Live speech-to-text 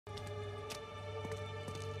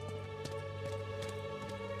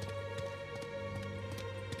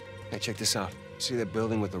Hey, check this out. See that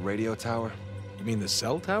building with the radio tower? You mean the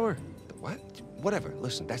cell tower? What? Whatever.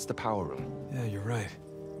 Listen, that's the power room. Yeah, you're right.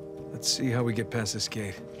 Let's see how we get past this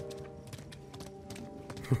gate.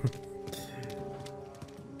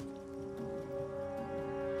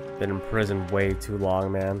 Been in prison way too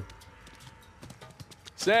long, man.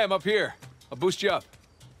 Sam, up here. I'll boost you up.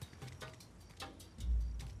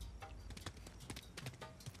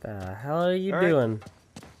 The hell are you doing?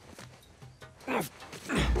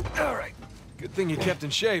 All right. Good thing you kept in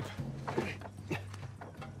shape.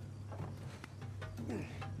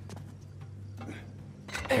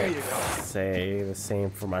 There you go. Say the same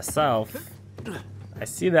for myself. I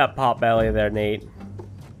see that pot belly there, Nate.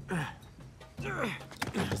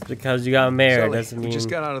 Just because you got married Sully, doesn't mean... we just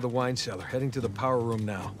got out of the wine cellar, heading to the power room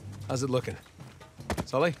now. How's it looking?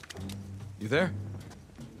 Sully? You there?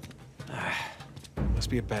 Must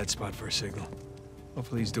be a bad spot for a signal.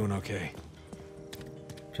 Hopefully he's doing okay.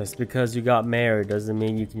 Just because you got married doesn't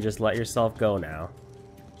mean you can just let yourself go now.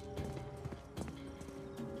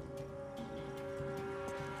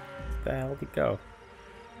 Where the hell did he go?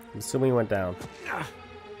 I'm assuming he went down.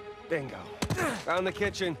 Bingo. Found the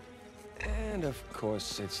kitchen. And of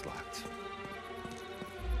course, it's locked.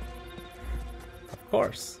 Of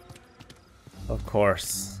course. Of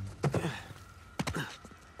course.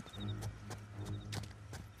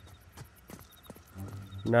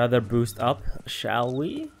 Another boost up, shall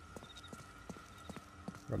we?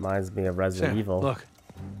 Reminds me of Resident Sam, Evil. Look.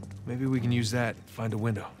 Maybe we can use that. Find a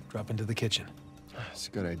window. Drop into the kitchen. That's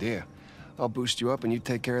a good idea. I'll boost you up and you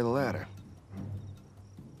take care of the ladder.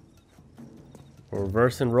 We're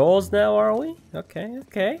reversing roles now, are we? Okay,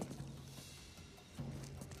 okay.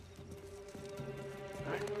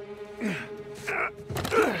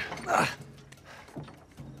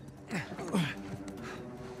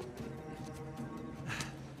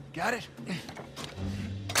 Got it?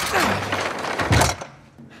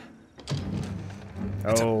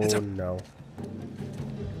 Oh, no.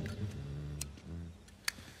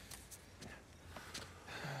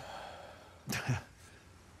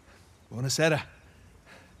 Buonasera.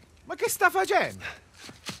 Ma che sta facendo?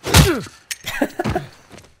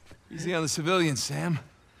 Easy on the civilians, Sam.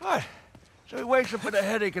 What? So he wakes up with a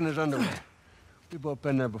headache in his underwear. We both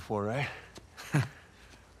been there before, right?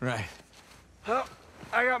 Right. Well,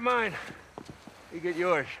 I got mine. You get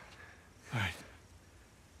yours. All right.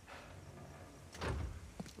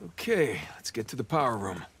 Okay, let's get to the power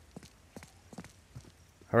room.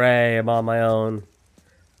 Hooray, I'm on my own.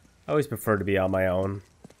 I always prefer to be on my own.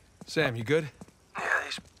 Sam, you good? Yeah,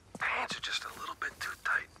 these pants are just a little bit too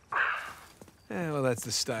tight. Yeah, well, that's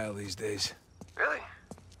the style these days. Really?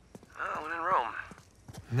 Oh, when in Rome.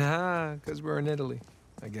 Nah, because we're in Italy.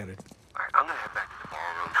 I get it. All right, I'm gonna head back to the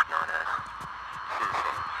ballroom.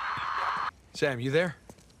 Sam, you there?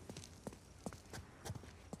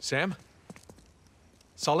 Sam?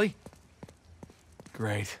 Sully?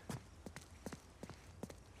 Great.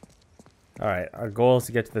 Alright, our goal is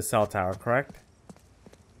to get to the cell tower, correct?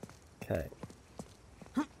 Okay.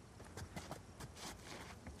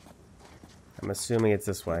 I'm assuming it's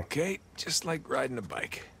this way. Okay, just like riding a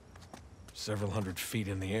bike. Several hundred feet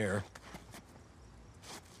in the air.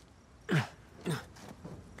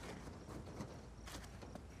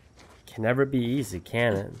 Can never be easy,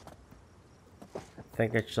 can it? I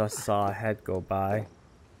think I just saw a head go by.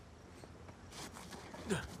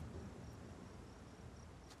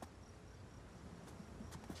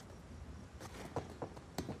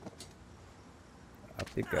 Up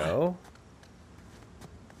you go.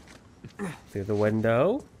 Through the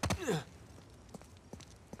window.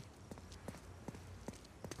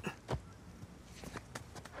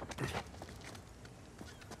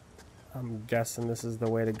 I'm guessing this is the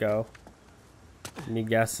way to go. Me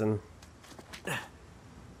guessing.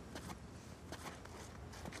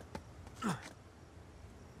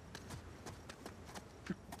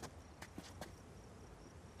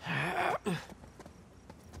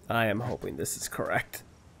 I am hoping this is correct.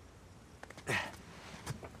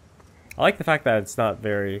 I like the fact that it's not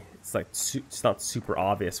very, it's like, it's not super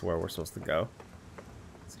obvious where we're supposed to go.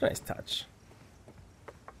 It's a nice touch.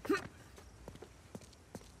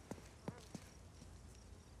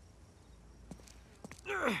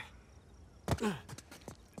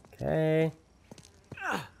 Okay.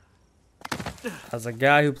 As a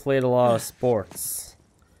guy who played a lot of sports,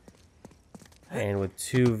 and with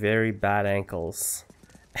two very bad ankles,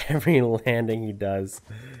 every landing he does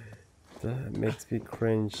makes me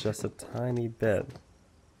cringe just a tiny bit.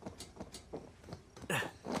 Go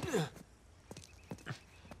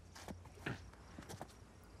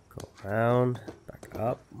around, back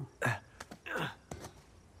up.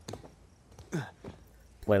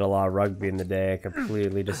 played a lot of rugby in the day. I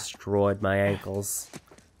completely destroyed my ankles.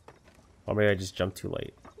 Or maybe I just jumped too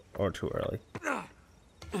late. Or too early.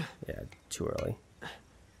 Yeah, too early.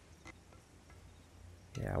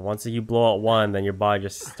 Yeah, once you blow out one, then your body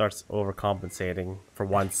just starts overcompensating for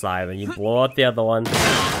one side. Then you blow out the other one. Then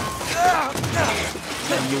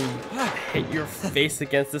you hit your face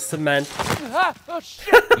against the cement.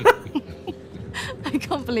 I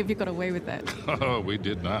can't believe you got away with that. Oh, we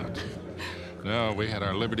did not. No, we had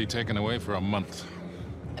our liberty taken away for a month.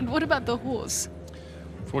 And what about the horse?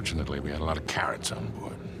 Fortunately, we had a lot of carrots on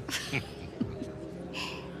board.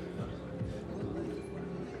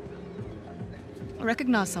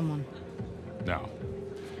 Recognize someone? No.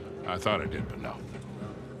 I thought I did, but no.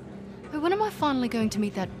 But when am I finally going to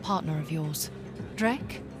meet that partner of yours?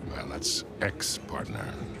 Drake? Well, that's ex-partner.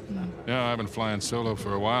 Yeah, I've been flying solo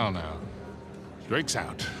for a while now. Drake's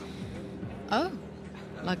out. Oh,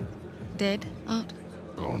 like dead out?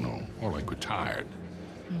 Oh, no. More like retired.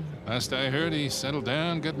 Last I heard, he settled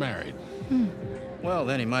down, got married. Well,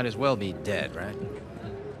 then he might as well be dead, right?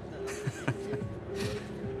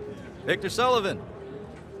 Victor Sullivan!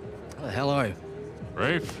 How the hell are you?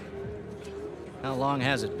 Rafe? How long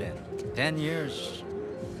has it been? 10 years?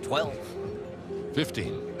 12?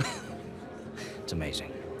 15. It's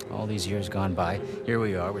amazing. All these years gone by, here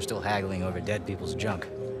we are, we're still haggling over dead people's junk.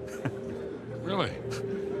 Really?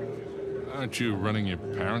 Aren't you running your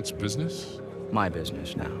parents' business? My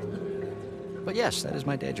business now. But yes, that is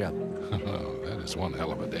my day job. Oh, that is one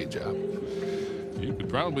hell of a day job. You could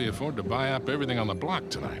probably afford to buy up everything on the block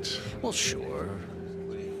tonight. Well, sure.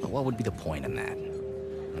 But what would be the point in that?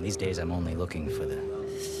 And these days, I'm only looking for the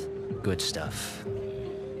good stuff.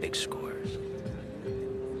 Big scores.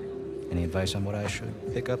 Any advice on what I should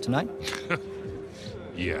pick up tonight?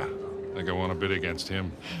 Yeah, I think I want to bid against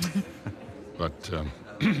him. But,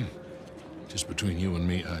 just between you and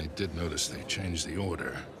me, I did notice they changed the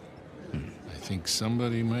order. I think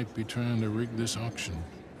somebody might be trying to rig this auction.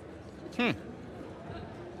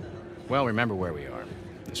 Well, remember where we are.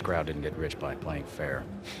 This crowd didn't get rich by playing fair.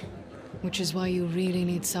 Which is why you really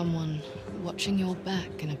need someone watching your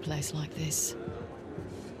back in a place like this.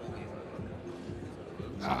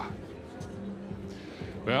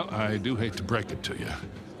 Well, I do hate to break it to you.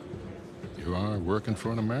 You are working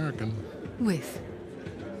for an American. We've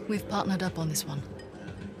partnered up on this one.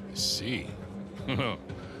 I see.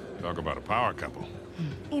 Talk about a power couple.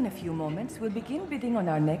 In a few moments, we'll begin bidding on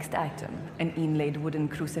our next item, an inlaid wooden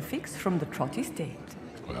crucifix from the Trott estate.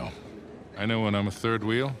 Well, I know when I'm a third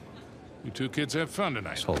wheel. You two kids have fun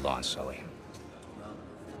tonight. Just hold on, Sully.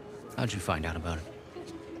 How'd you find out about it?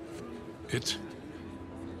 It?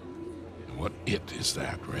 What it is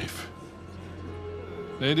that, Rafe?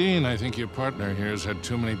 Nadine, I think your partner here has had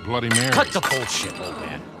too many Bloody Marys. Cut the bullshit, old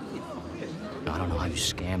man. Now, I don't know how you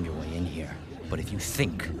scammed your way in here, but if you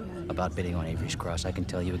think about bidding on Avery's Cross, I can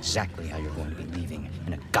tell you exactly how you're going to be leaving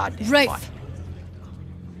in a goddamn Rafe! pot.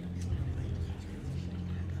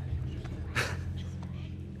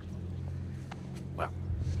 Well,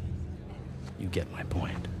 you get my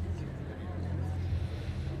point.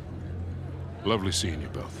 Lovely seeing you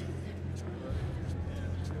both.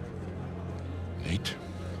 Nate?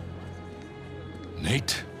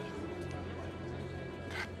 Nate?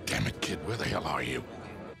 God damn it, kid, where the hell are you?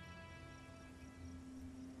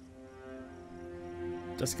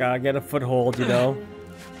 Just gotta get a foothold, you know?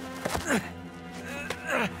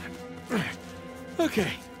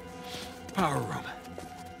 Okay. Power room.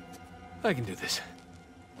 I can do this.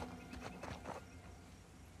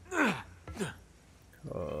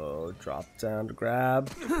 Oh, drop down to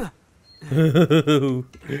grab.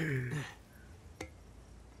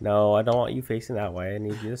 No, I don't want you facing that way. I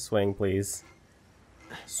need you to swing, please.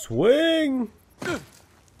 Swing!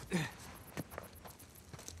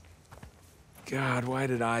 God, why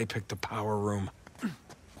did I pick the power room?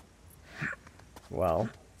 Well,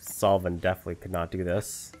 Sullivan definitely could not do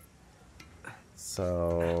this.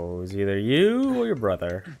 So, it was either you or your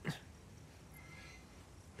brother.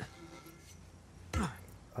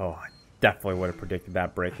 Oh, I definitely would have predicted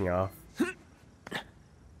that breaking off.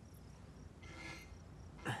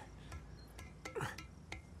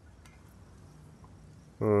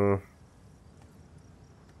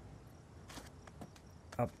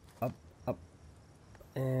 Up.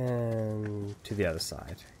 And to the other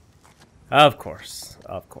side. Of course.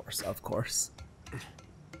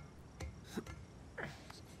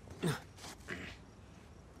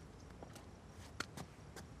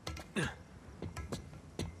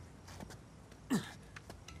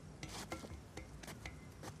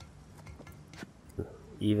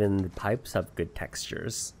 Even the pipes have good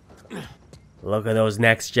textures. Look at those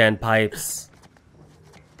next-gen pipes.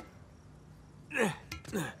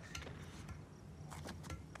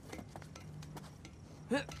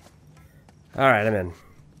 Alright, I'm in.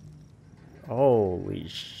 Holy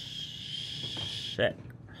shit.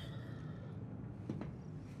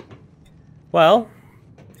 Well,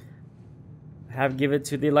 I have given it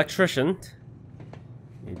to the electrician.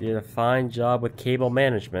 He did a fine job with cable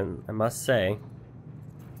management, I must say.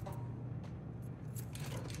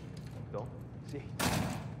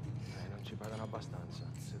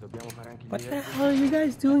 What the hell are you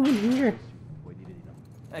guys doing in here?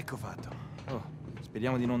 Ecco fatto. Oh,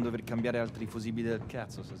 speriamo di non dover cambiare altri fusibili del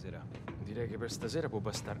cazzo stasera. Direi che per stasera può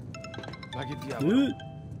bastare. Ma che diavolo?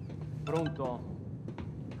 Pronto?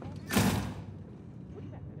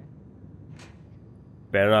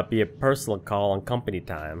 Better not be a personal call on company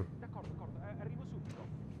time.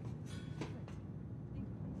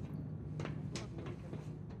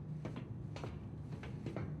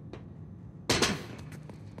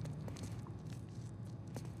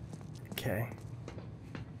 Okay.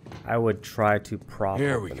 I would try to prop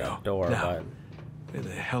open that door, but... Where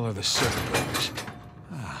the hell are the circuit breakers?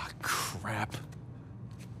 Ah, crap.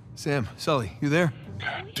 Sam, Sully, you there?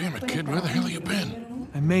 God damn it, kid, where the hell have you been?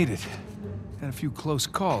 I made it. Had a few close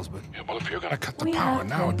calls, but... Yeah, well, if you're gonna cut the power,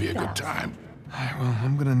 now would be a good time. Well,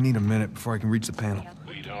 I'm gonna need a minute before I can reach the panel.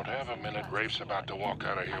 We don't have a minute. Rafe's about to walk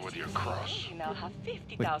out of here with your cross.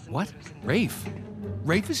 Wait, what? Rafe?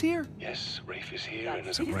 Rafe is here? Yes, Rafe is here, and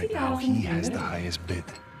as of right now, he has the highest bid.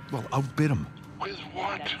 Well, outbid him. With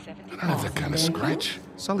what? I don't have that kind of scratch.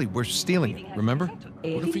 Sully, we're stealing it, remember?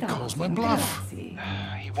 What if he calls my bluff? He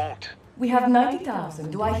won't. We have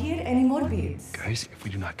 90,000. Do I hear any more bids? Guys, if we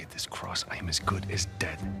do not get this cross, I am as good as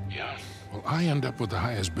dead. Yeah. Well, I end up with the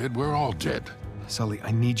highest bid. We're all dead. Sully,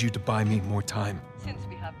 I need you to buy me more time. Since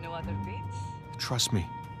we have no other bids. Trust me.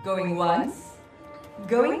 Going once.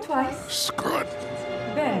 Going twice. Screw it.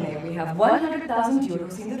 Bene, we have 100,000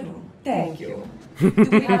 euros in the room. Thank you. Do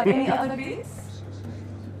we have any other bids?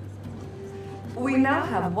 We now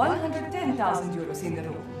have 110,000 euros in the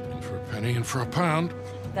room. In for a penny and for a pound.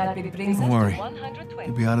 That bid brings Don't us worry. to 120.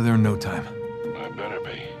 You'll be out of there in no time. I better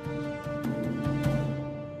be.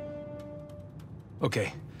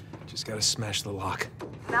 Okay. Just gotta smash the lock.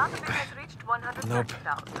 Now the bid has reached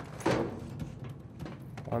 130,000.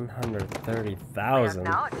 130,000.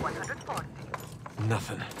 Now at 140.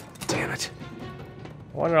 Nothing. Damn it.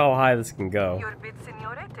 I wonder how high this can go. Your bid,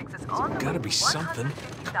 signore, takes us all the way Gotta to be something.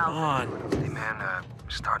 150,000. Come on. Hey, man,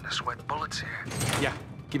 starting to sweat bullets here. Yeah,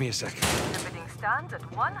 give me a sec. The bidding stands at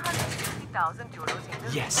 150,000 euros in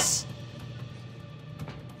the Yes.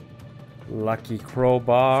 Lucky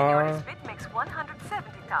crowbar. Signore's bid makes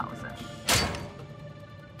 170,000.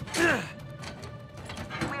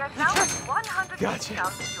 We are now at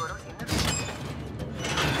 150,000 euros in the room.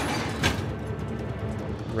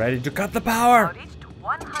 Ready to cut the Now power. reached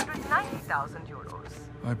 190,000 euros.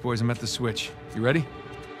 All right, boys, I'm at the switch. You ready?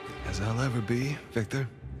 As I'll ever be, Victor.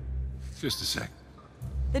 Just a sec.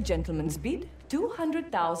 The gentleman's bid,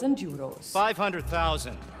 200,000 euros.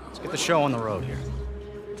 500,000. Let's get the show on the road here.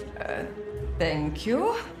 Thank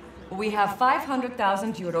you. We have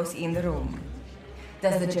 500,000 euros in the room.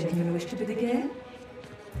 Does the gentleman wish to bid again?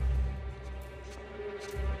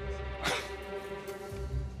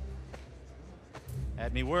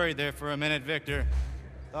 Had me worried there for a minute, Victor.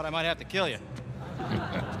 Thought I might have to kill you.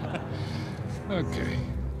 Okay,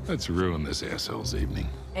 let's ruin this asshole's evening.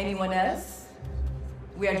 Anyone else?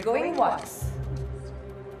 We are going once.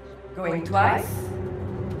 Going twice?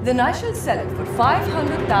 Then I shall sell it for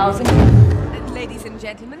 500,000 euros. Ladies and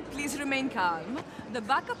gentlemen, please remain calm. The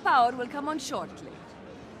backup power will come on shortly.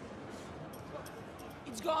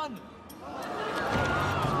 It's gone!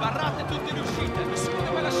 Sbarrate tutte le uscite, nessuno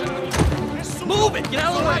deve lasciare nessuno. Move it! Get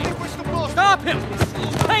out of the way! Stop him!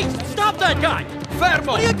 Hey, stop that guy! Fermo!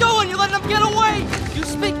 What are you doing? You letting him get away! You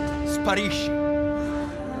speak... Sparisci.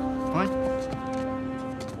 What?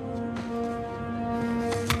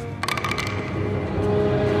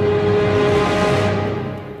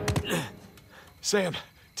 Sam,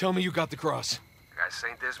 tell me you got the cross. I got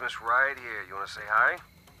St. Dismas right here. You want to say hi?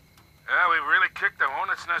 Yeah, we've really kicked the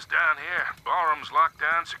hornet's nest down here. Ballroom's locked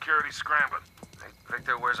down, security's scrambling. Hey,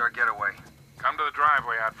 Victor, where's our getaway? Come to the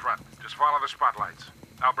driveway out front. Just follow the spotlights.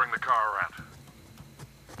 I'll bring the car around.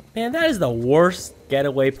 Man, that is the worst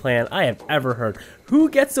getaway plan I have ever heard. Who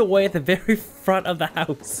gets away at the very front of the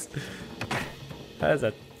house? That is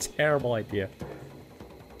a terrible idea.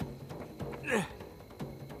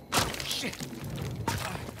 Shit.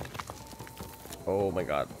 Oh my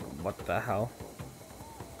god, what the hell?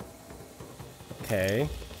 Okay.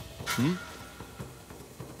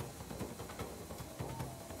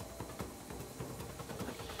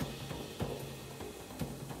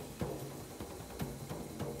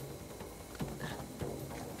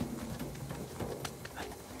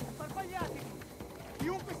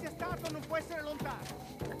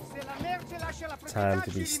 Time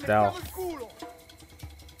to be stealth.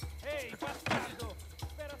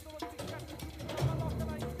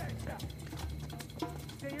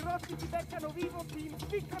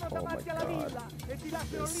 Oh my god.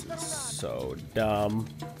 This is so dumb.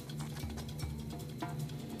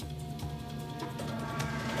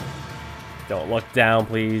 Don't look down,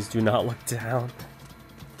 please. Do not look down.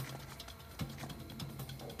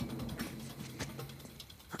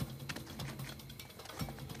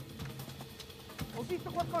 Ho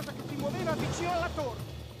visto qualcosa che si muoveva vicino alla torre.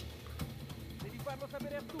 Devi farlo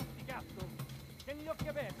sapere a tutti, cazzo. Tieni gli occhi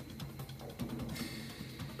aperti.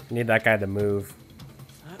 Need that guy to move.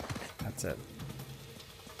 That's it.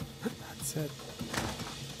 That's it.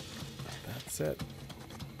 That's it.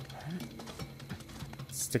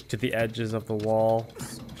 Stick to the edges of the wall.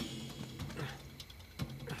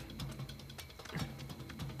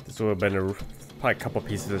 This would have been probably a couple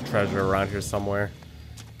pieces of treasure around here somewhere.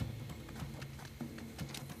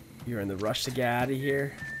 You're in the rush to get out of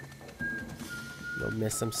here. You'll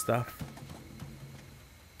miss some stuff.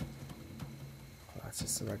 Oh, that's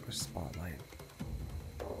just a regular spotlight.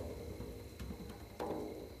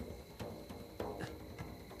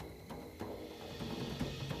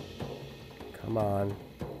 Come on.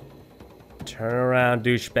 Turn around,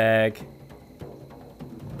 douchebag.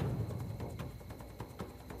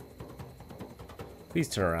 Please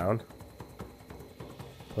turn around.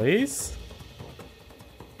 Please?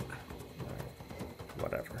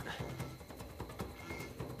 Whatever.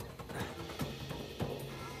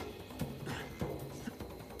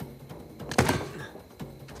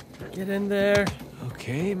 Get in there.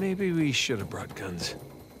 Okay, maybe we should have brought guns.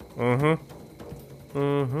 Mm-hmm.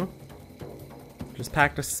 Mm-hmm. Just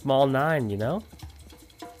packed a small 9, you know?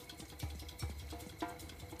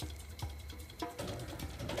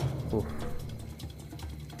 Ooh.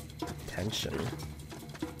 Tension.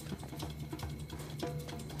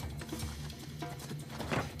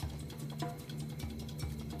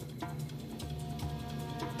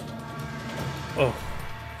 Oh.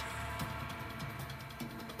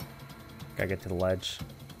 Gotta get to the ledge.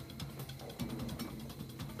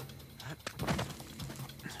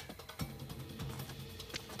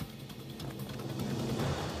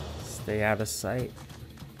 Stay out of sight.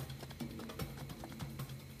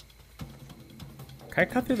 Can I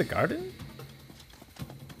cut through the garden?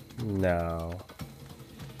 No.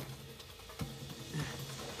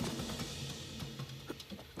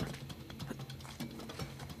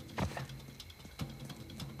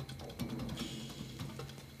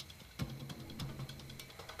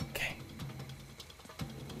 Okay.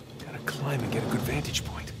 Gotta climb and get a good vantage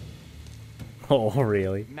point. Oh,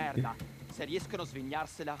 really? Merda. Se riescono a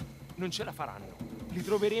svegliarsela, non ce la faranno. Li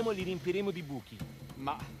troveremo e li riempiremo di buchi.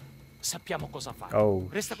 Ma sappiamo cosa fare. Oh.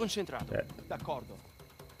 Resta concentrato. Shit. D'accordo.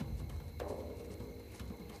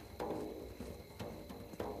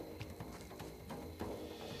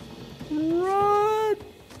 Run!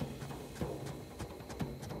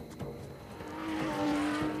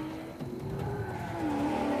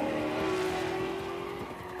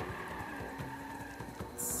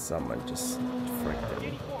 Someone just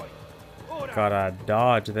freaking got a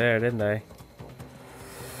dodge there, didn't they?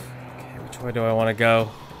 Okay, which way do I want to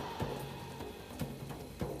go?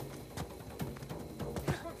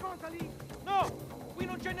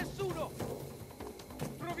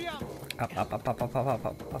 Up, up, up, up, up, up, up,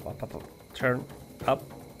 up, up, up, up, up. Turn up.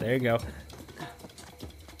 There you go.